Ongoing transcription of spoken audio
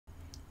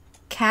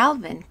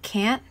Calvin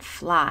can't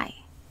fly.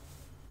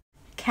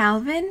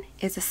 Calvin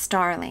is a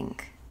starling.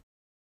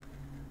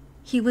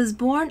 He was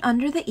born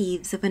under the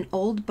eaves of an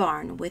old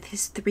barn with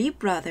his 3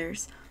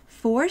 brothers,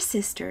 4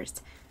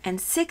 sisters,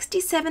 and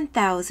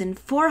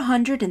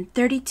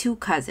 67,432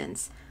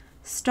 cousins.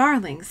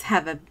 Starlings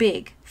have a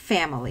big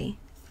family.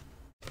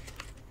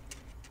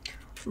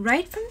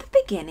 Right from the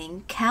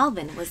beginning,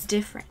 Calvin was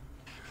different.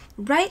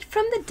 Right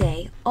from the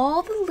day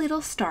all the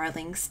little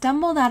starlings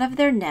stumbled out of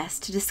their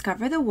nest to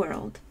discover the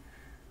world,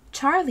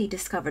 Charlie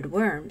discovered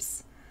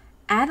worms,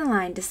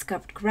 Adeline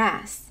discovered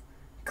grass,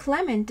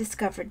 Clement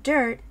discovered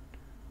dirt,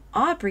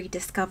 Aubrey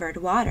discovered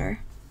water,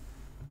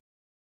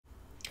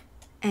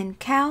 and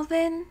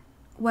Calvin,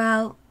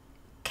 well,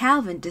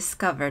 Calvin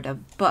discovered a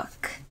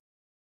book.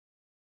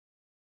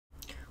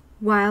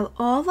 While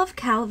all of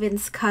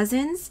Calvin's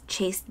cousins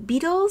chased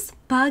beetles,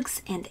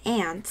 bugs, and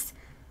ants,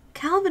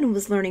 Calvin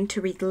was learning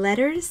to read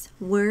letters,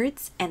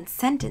 words, and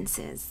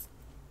sentences.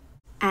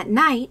 At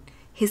night,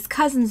 his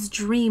cousins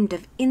dreamed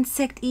of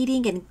insect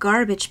eating and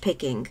garbage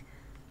picking.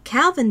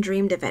 Calvin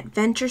dreamed of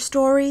adventure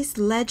stories,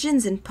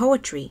 legends, and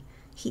poetry.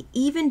 He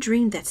even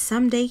dreamed that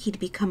someday he'd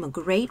become a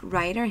great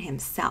writer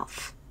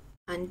himself.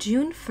 On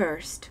June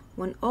 1st,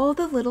 when all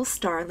the little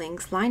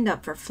starlings lined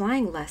up for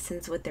flying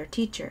lessons with their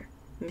teacher,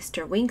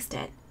 Mr.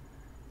 Wingstead,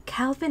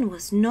 Calvin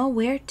was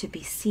nowhere to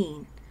be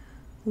seen.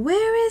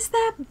 Where is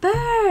that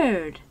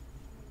bird?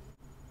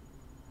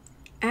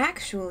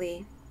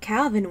 Actually,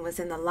 Calvin was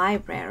in the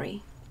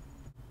library.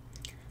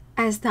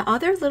 As the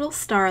other little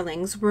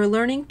starlings were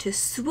learning to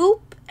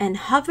swoop and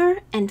hover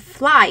and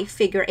fly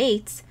figure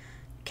eights,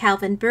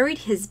 Calvin buried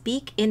his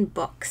beak in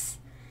books,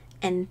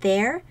 and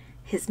there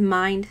his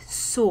mind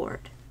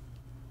soared.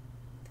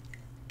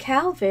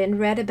 Calvin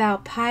read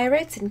about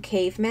pirates and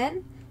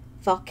cavemen,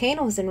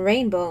 volcanoes and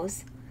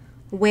rainbows,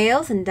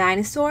 whales and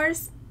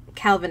dinosaurs.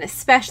 Calvin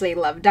especially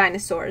loved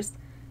dinosaurs.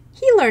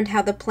 He learned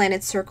how the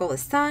planets circle the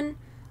sun,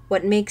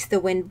 what makes the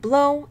wind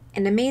blow,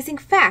 and amazing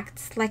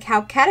facts like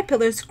how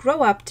caterpillars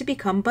grow up to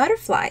become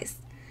butterflies.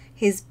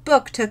 His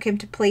book took him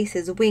to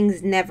places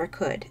wings never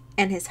could,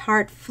 and his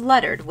heart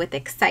fluttered with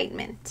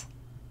excitement.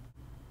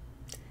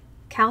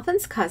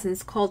 Calvin's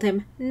cousins called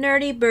him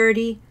Nerdy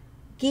Birdie,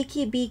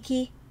 Geeky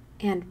Beaky,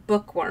 and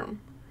Bookworm.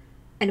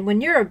 And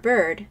when you're a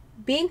bird,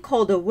 being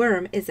called a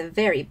worm is a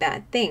very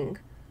bad thing.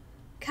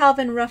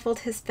 Calvin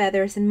ruffled his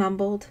feathers and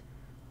mumbled,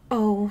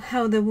 "Oh,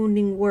 how the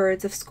wounding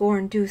words of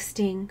scorn do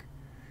sting."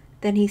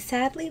 Then he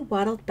sadly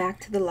waddled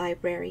back to the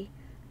library,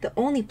 the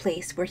only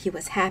place where he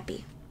was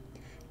happy.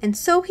 And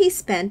so he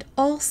spent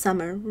all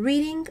summer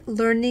reading,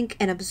 learning,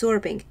 and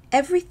absorbing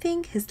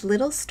everything his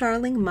little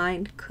starling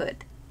mind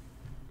could.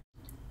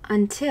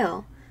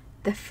 Until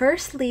the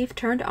first leaf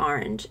turned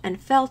orange and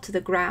fell to the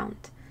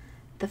ground.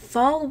 The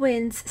fall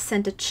winds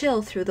sent a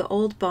chill through the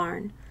old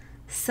barn.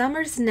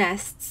 Summer's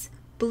nests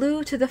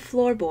blew to the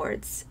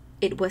floorboards.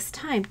 It was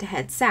time to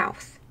head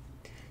south.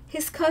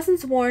 His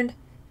cousins warned,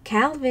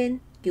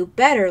 "Calvin, you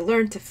better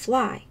learn to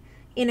fly.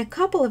 In a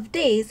couple of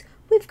days,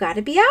 we've got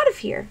to be out of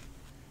here."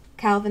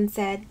 Calvin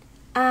said,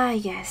 "Ah,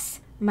 yes,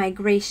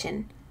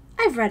 migration.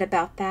 I've read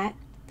about that."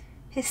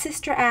 His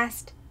sister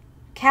asked,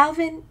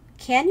 "Calvin,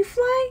 can you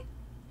fly?"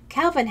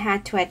 Calvin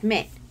had to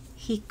admit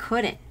he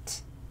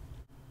couldn't.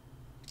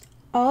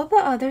 All the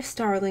other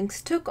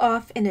starlings took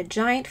off in a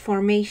giant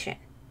formation,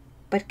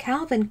 but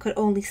Calvin could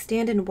only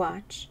stand and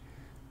watch.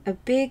 A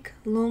big,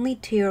 lonely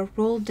tear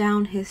rolled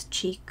down his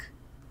cheek.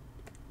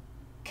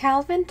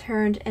 Calvin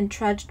turned and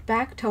trudged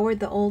back toward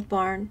the old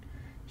barn.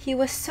 He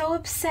was so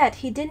upset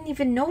he didn't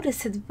even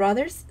notice his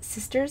brothers,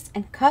 sisters,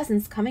 and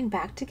cousins coming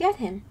back to get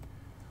him.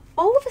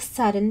 All of a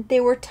sudden,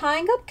 they were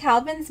tying up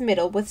Calvin's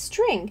middle with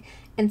string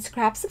and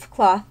scraps of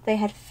cloth they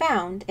had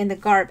found in the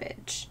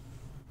garbage.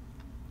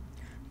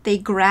 They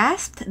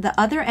grasped the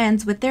other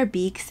ends with their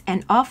beaks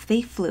and off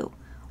they flew,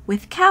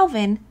 with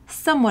Calvin,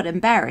 somewhat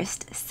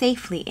embarrassed,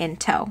 safely in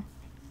tow.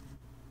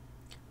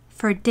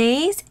 For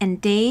days and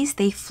days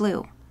they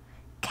flew.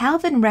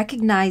 Calvin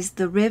recognized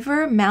the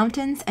river,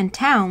 mountains, and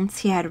towns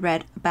he had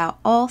read about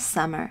all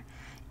summer.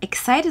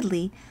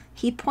 Excitedly,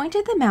 he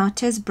pointed them out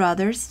to his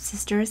brothers,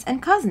 sisters,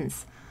 and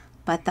cousins,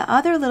 but the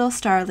other little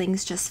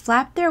starlings just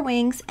flapped their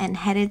wings and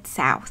headed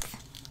south.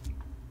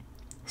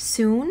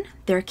 Soon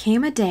there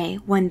came a day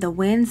when the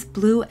winds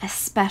blew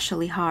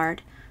especially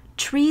hard.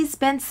 Trees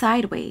bent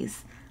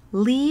sideways,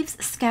 leaves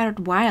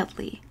scattered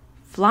wildly.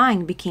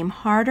 Flying became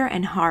harder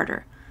and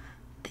harder.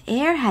 The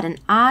air had an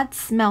odd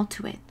smell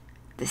to it,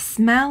 the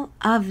smell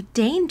of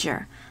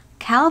danger.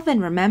 Calvin,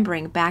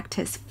 remembering back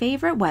to his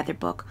favorite weather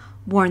book,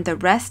 warned the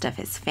rest of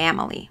his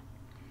family.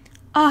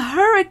 "A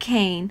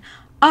hurricane!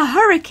 A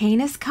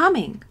hurricane is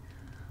coming!"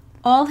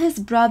 All his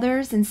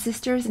brothers and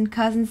sisters and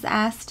cousins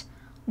asked,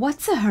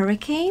 "What's a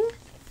hurricane?"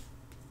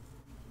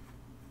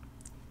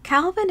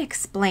 Calvin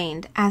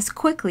explained as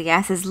quickly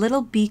as his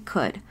little beak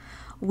could,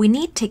 "We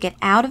need to get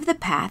out of the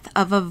path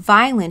of a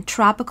violent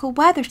tropical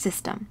weather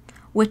system,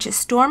 which is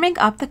storming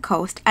up the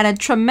coast at a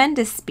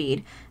tremendous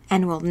speed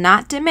and will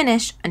not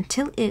diminish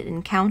until it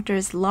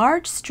encounters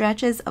large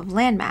stretches of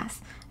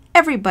landmass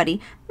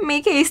Everybody,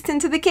 make haste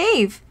into the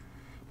cave!"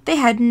 They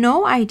had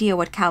no idea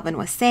what Calvin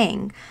was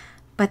saying,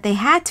 but they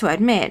had to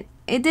admit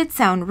it did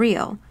sound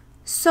real.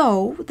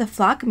 So the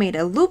flock made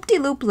a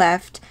loop-de-loop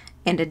left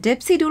and a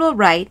dipsy-doodle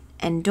right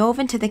and dove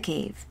into the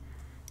cave.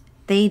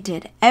 They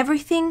did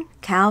everything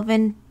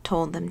Calvin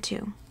told them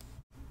to.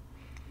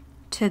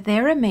 To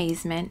their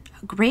amazement,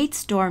 a great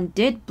storm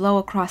did blow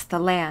across the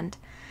land.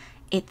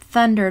 It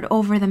thundered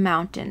over the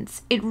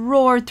mountains. It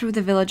roared through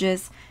the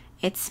villages.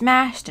 It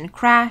smashed and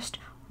crashed,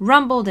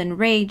 rumbled and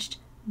raged,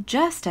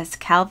 just as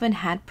Calvin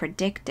had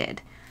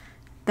predicted.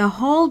 The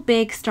whole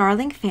big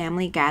starling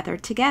family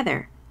gathered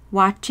together,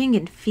 watching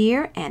in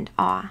fear and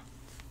awe.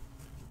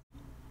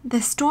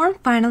 The storm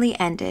finally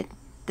ended.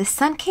 The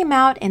sun came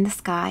out in the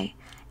sky,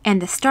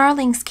 and the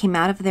starlings came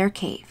out of their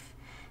cave.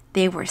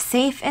 They were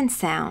safe and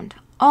sound,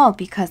 all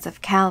because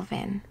of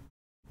Calvin.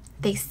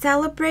 They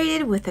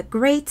celebrated with a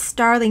great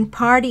starling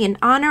party in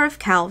honor of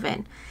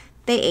Calvin.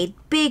 They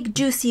ate big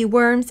juicy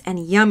worms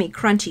and yummy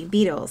crunchy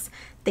beetles.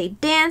 They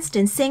danced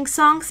and sang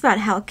songs about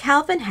how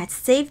Calvin had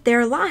saved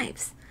their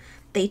lives.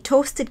 They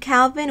toasted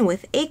Calvin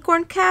with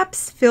acorn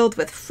caps filled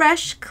with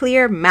fresh,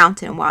 clear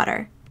mountain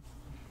water.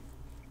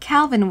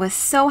 Calvin was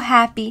so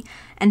happy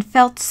and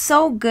felt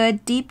so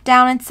good deep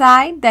down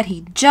inside that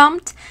he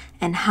jumped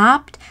and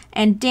hopped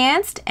and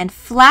danced and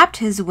flapped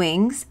his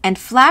wings and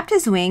flapped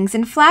his wings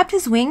and flapped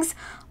his wings.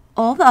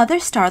 All the other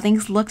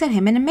starlings looked at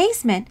him in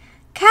amazement.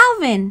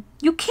 "Calvin,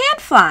 you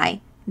can't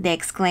fly!" they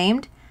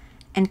exclaimed.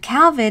 And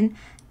Calvin,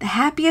 the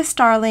happiest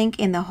starling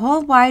in the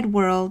whole wide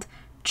world,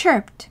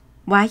 chirped,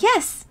 "Why,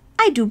 yes,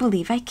 I do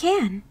believe I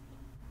can."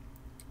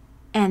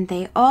 And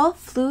they all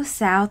flew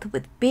south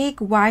with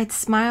big wide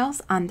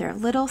smiles on their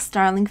little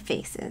starling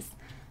faces,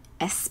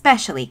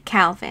 especially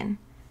Calvin.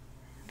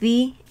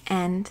 The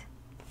end.